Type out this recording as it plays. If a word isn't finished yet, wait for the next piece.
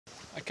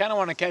I kind of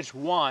want to catch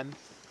one,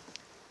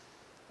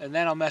 and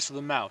then I'll mess with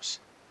the mouse.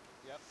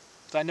 Yep.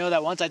 So I know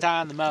that once I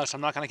tie on the mouse,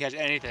 I'm not going to catch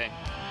anything.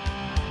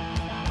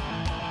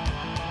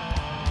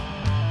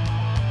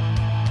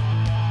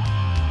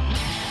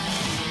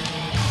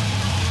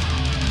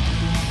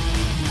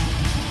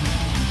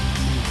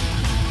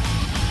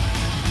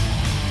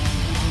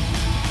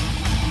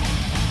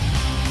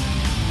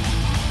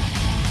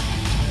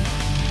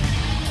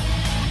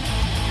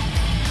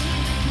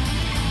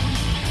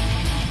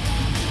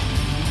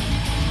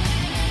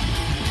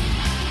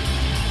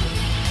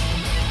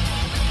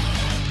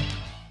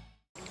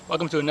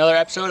 Welcome to another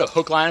episode of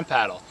Hook, Line, and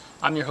Paddle.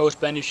 I'm your host,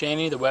 Ben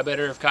Duchesney, the web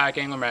editor of Kayak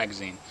Angler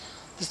magazine.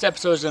 This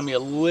episode is going to be a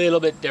little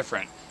bit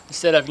different.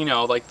 Instead of,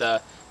 like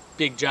the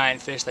big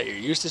giant fish that you're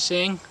used to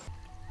seeing,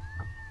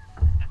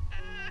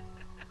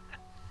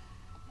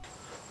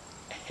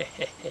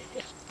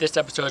 this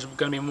episode is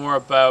going to be more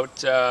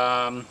about,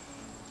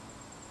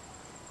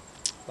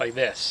 like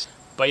this.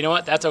 But you know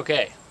what? That's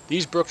okay.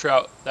 These brook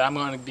trout that I'm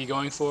going to be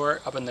going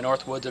for up in the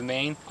North Woods of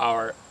Maine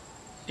are,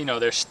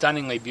 they're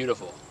stunningly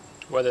beautiful.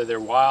 Whether they're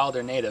wild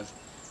or native,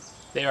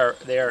 they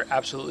are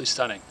absolutely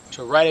stunning.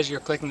 So right as you're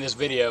clicking this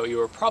video, you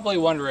are probably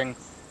wondering,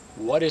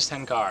 what is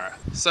Tenkara?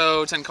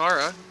 So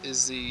Tenkara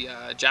is the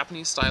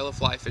Japanese style of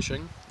fly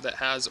fishing that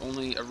has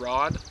only a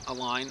rod, a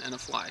line, and a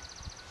fly.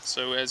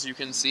 So as you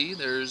can see,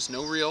 there's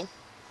no reel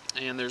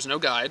and there's no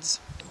guides.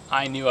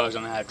 I knew I was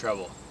going to have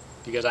trouble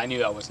because I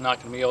knew I was not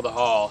going to be able to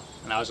haul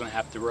and I was going to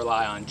have to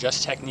rely on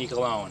just technique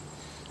alone.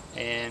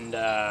 And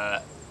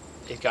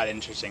it got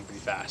interesting pretty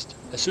fast.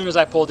 As soon as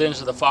I pulled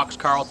into the Fox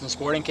Carlton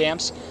sporting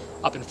camps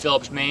up in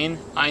Phillips, Maine,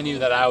 I knew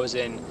that I was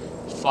in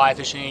fly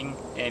fishing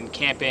and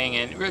camping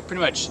and pretty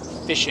much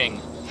fishing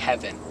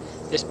heaven.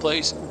 This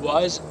place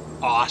was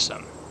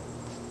awesome.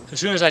 As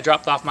soon as I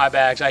dropped off my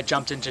bags, I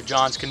jumped into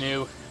John's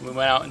canoe and we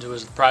went out into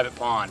his private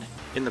pond.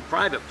 In the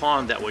private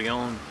pond that we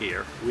own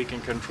here, we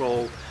can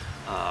control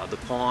the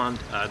pond.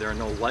 There are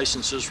no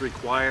licenses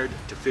required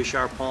to fish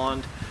our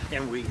pond,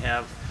 and we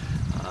have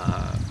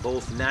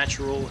both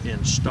natural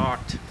and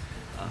stocked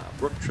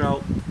brook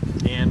trout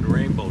and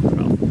rainbow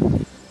trout.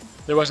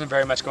 There wasn't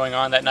very much going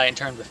on that night in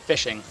terms of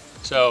fishing,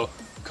 so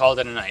we called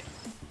it a night.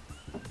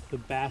 The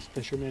bass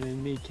fisherman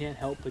in me can't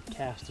help but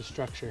cast a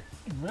structure.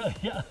 Really?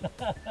 It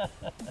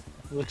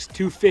looks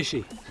too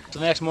fishy. So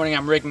the next morning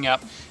I'm rigging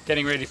up,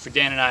 getting ready for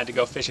Dan and I to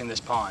go fishing this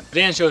pond.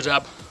 Dan shows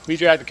up, we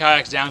drag the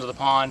kayaks down to the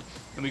pond,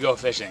 and we go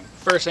fishing.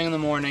 First thing in the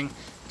morning,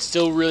 it's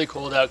still really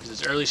cold out because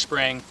it's early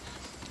spring,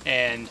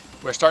 and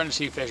we're starting to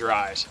see fish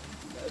rise.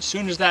 As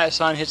soon as that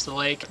sun hits the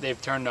lake, they've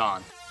turned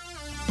on.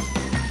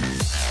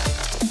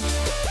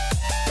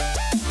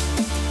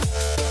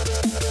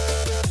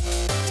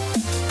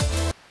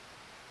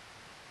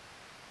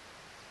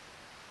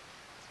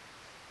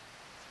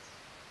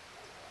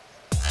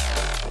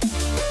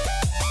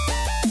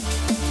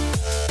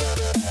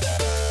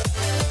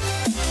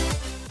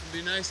 It'd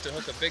be nice to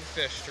hook a big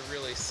fish to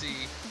really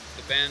see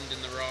the bend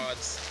in the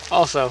rods.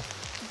 Also,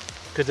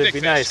 because it'd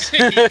be nice.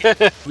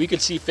 We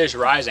could see fish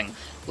rising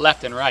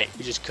left and right.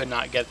 We just could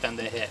not get them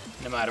to hit,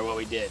 no matter what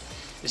we did.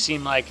 It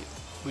seemed like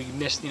we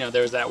missed,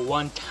 there was that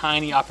one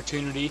tiny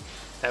opportunity,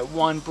 that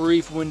one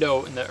brief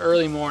window in the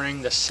early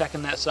morning, the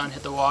second that sun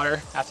hit the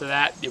water. After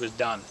that, it was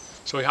done.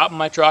 So we hop in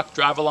my truck,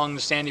 drive along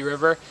the Sandy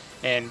River,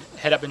 and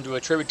head up into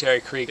a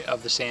tributary creek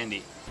of the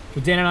Sandy.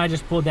 So Dan and I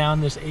just pulled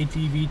down this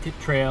ATV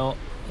trail,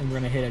 and we're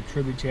gonna hit a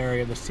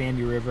tributary of the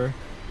Sandy River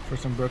for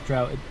some brook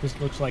trout. This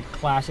looks like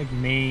classic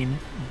Maine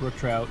brook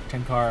trout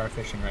Tenkara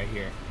fishing right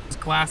here. It's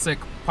classic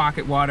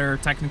pocket water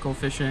technical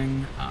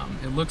fishing.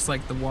 It looks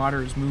like the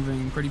water is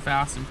moving pretty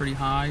fast and pretty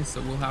high,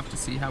 so we'll have to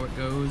see how it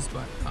goes.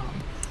 But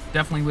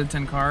definitely with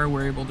Tenkara,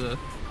 we're able to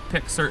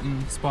pick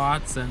certain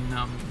spots and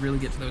really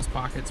get to those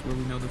pockets where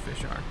we know the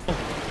fish are.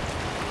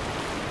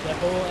 That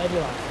whole edge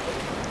line.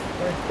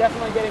 We're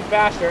definitely getting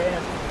faster and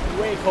it's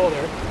way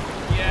colder.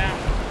 Yeah.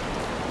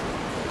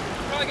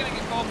 Probably gonna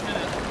get cold in a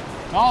minute.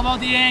 All about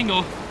the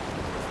angle.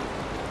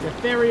 The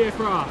ferry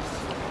across.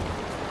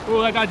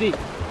 Oh, that got deep.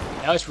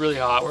 Now it's really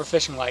hot. We're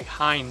fishing like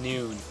high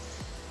noon,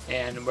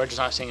 and we're just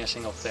not seeing a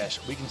single fish.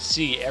 We can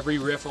see every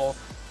riffle,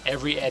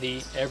 every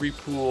eddy, every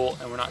pool,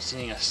 and we're not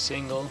seeing a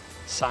single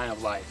sign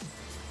of life.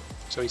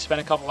 So we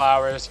spent a couple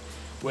hours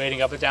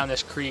wading up and down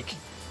this creek,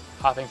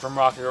 hopping from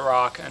rock to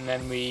rock, and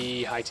then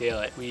we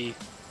hightail it. We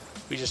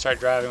just start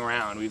driving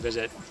around. We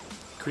visit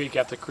creek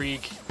after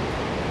creek.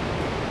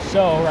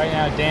 So right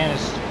now Dan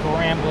is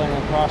scrambling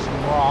across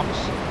some rocks.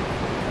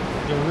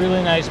 There's a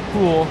really nice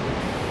pool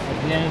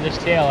at the end of this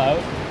tail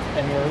out,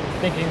 and we're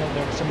thinking that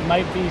there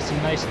might be some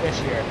nice fish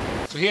here.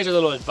 So here's a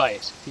little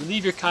advice. If you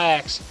leave your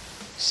kayaks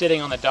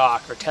sitting on the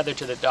dock or tethered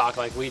to the dock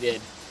like we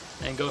did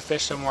and go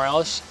fish somewhere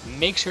else,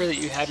 make sure that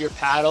you have your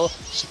paddle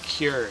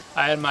secured.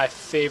 I had my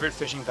favorite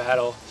fishing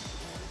paddle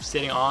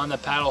sitting on the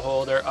paddle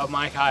holder of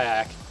my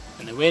kayak,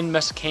 and the wind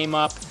must have came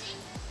up,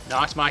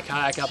 knocked my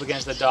kayak up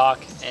against the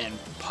dock, and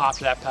popped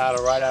that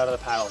paddle right out of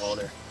the paddle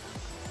holder.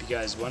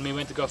 Because when we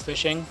went to go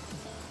fishing,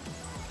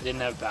 I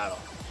didn't have a paddle.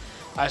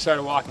 I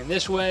started walking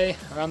this way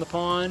around the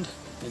pond,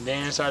 and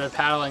Dan started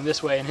paddling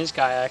this way in his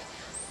kayak,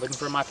 looking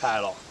for my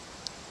paddle.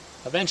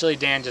 Eventually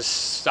Dan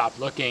just stopped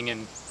looking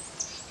and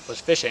was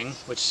fishing,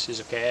 which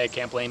is okay, I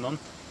can't blame him.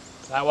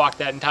 But I walked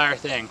that entire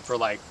thing for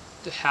like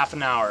half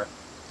an hour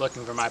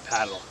looking for my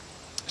paddle.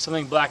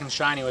 Something black and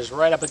shiny was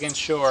right up against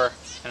shore,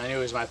 and I knew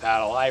it was my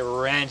paddle. I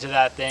ran to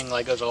that thing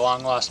like it was a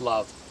long lost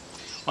love.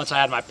 Once I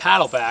had my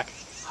paddle back,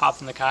 hopped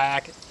in the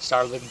kayak,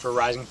 started looking for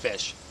rising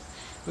fish.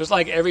 It was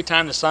like every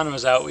time the sun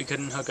was out, we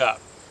couldn't hook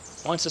up.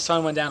 Once the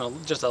sun went down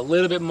just a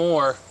little bit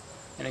more,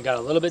 and it got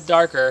a little bit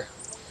darker,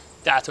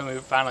 that's when we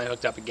finally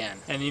hooked up again.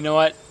 And you know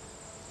what?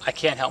 I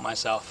can't help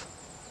myself.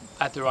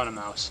 I threw on a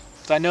mouse.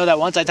 So I know that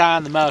once I tie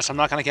on the mouse, I'm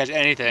not gonna catch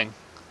anything.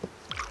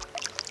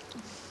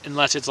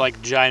 Unless it's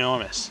like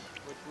ginormous.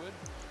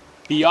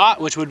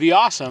 Which would be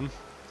awesome,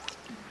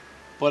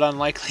 but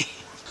unlikely.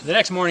 The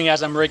next morning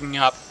as I'm rigging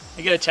up,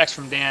 I get a text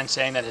from Dan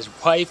saying that his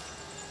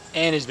wife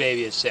and his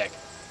baby is sick,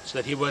 so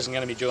that he wasn't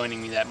gonna be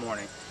joining me that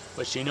morning.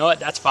 Which, you know what,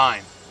 that's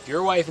fine. If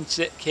your wife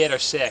and kid are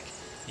sick,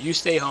 you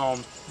stay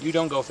home, you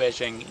don't go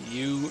fishing,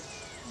 you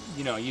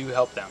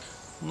help them.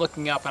 I'm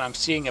looking up and I'm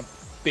seeing a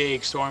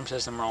big storm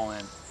system roll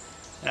in.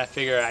 And I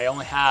figure I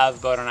only have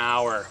about an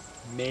hour,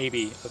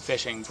 maybe, of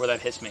fishing before that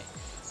hits me.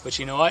 Which,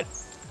 you know what?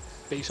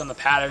 Based on the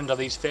patterns of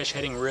these fish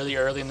hitting really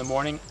early in the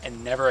morning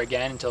and never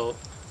again until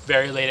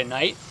very late at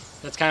night,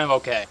 that's kind of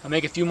okay. I'll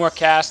make a few more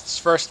casts.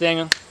 First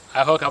thing,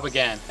 I hook up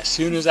again. As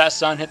soon as that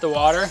sun hit the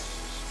water,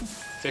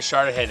 fish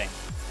started hitting.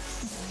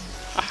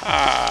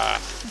 Haha!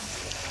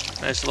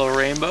 Nice little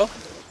rainbow.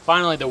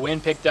 Finally, the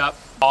wind picked up,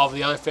 all of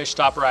the other fish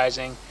stopped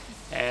rising,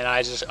 and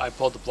I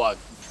pulled the plug.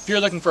 If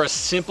you're looking for a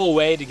simple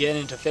way to get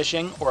into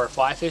fishing or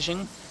fly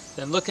fishing,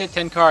 then look at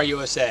Tenkara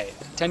USA.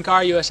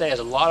 Tenkara USA has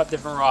a lot of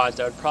different rods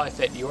that would probably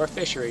fit your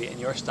fishery and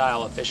your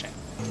style of fishing.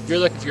 If you're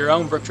looking for your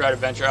own brook trout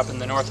adventure up in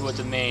the North Woods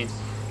of Maine,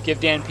 give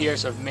Dan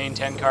Pierce of Maine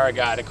Tenkara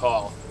Guide a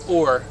call,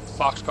 or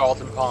Fox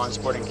Carlton Pond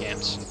Sporting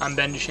Camps. I'm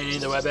Ben Duchesney,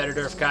 the web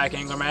editor of Kayak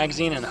Angler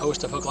magazine and the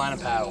host of Hook, Line,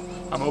 and Paddle.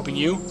 I'm hoping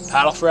you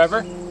paddle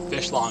forever,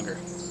 fish longer.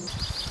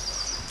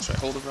 Should I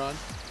hold the rod?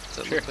 Is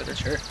that Sure, a little better?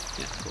 sure.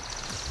 Yeah, cool.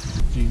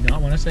 Do you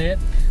not want to say it?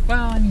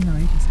 Well, I mean, no,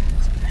 you can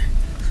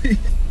say it.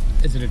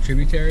 Is it a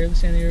tributary of the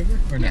Sandy River?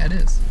 Or no? Yeah, it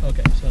is.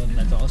 Okay, so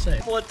that's all I'll say. A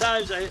couple of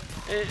times I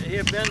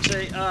hear Ben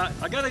say,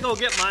 I gotta go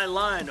get my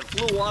line. It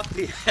flew off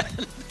the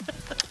end.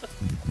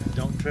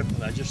 Don't trip.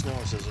 I just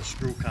noticed there's a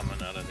screw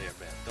coming out of there,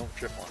 Ben. Don't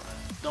trip on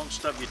that. Don't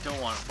stub your toe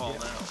on it and fall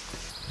down.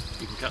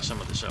 You can cut some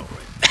of this out,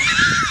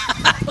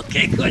 right?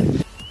 Okay,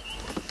 good.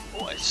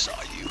 Oh, I saw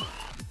you.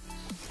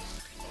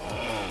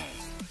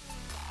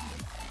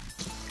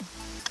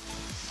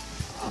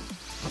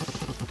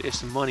 There's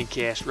some money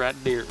cast right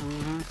there.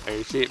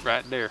 There's it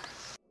right there.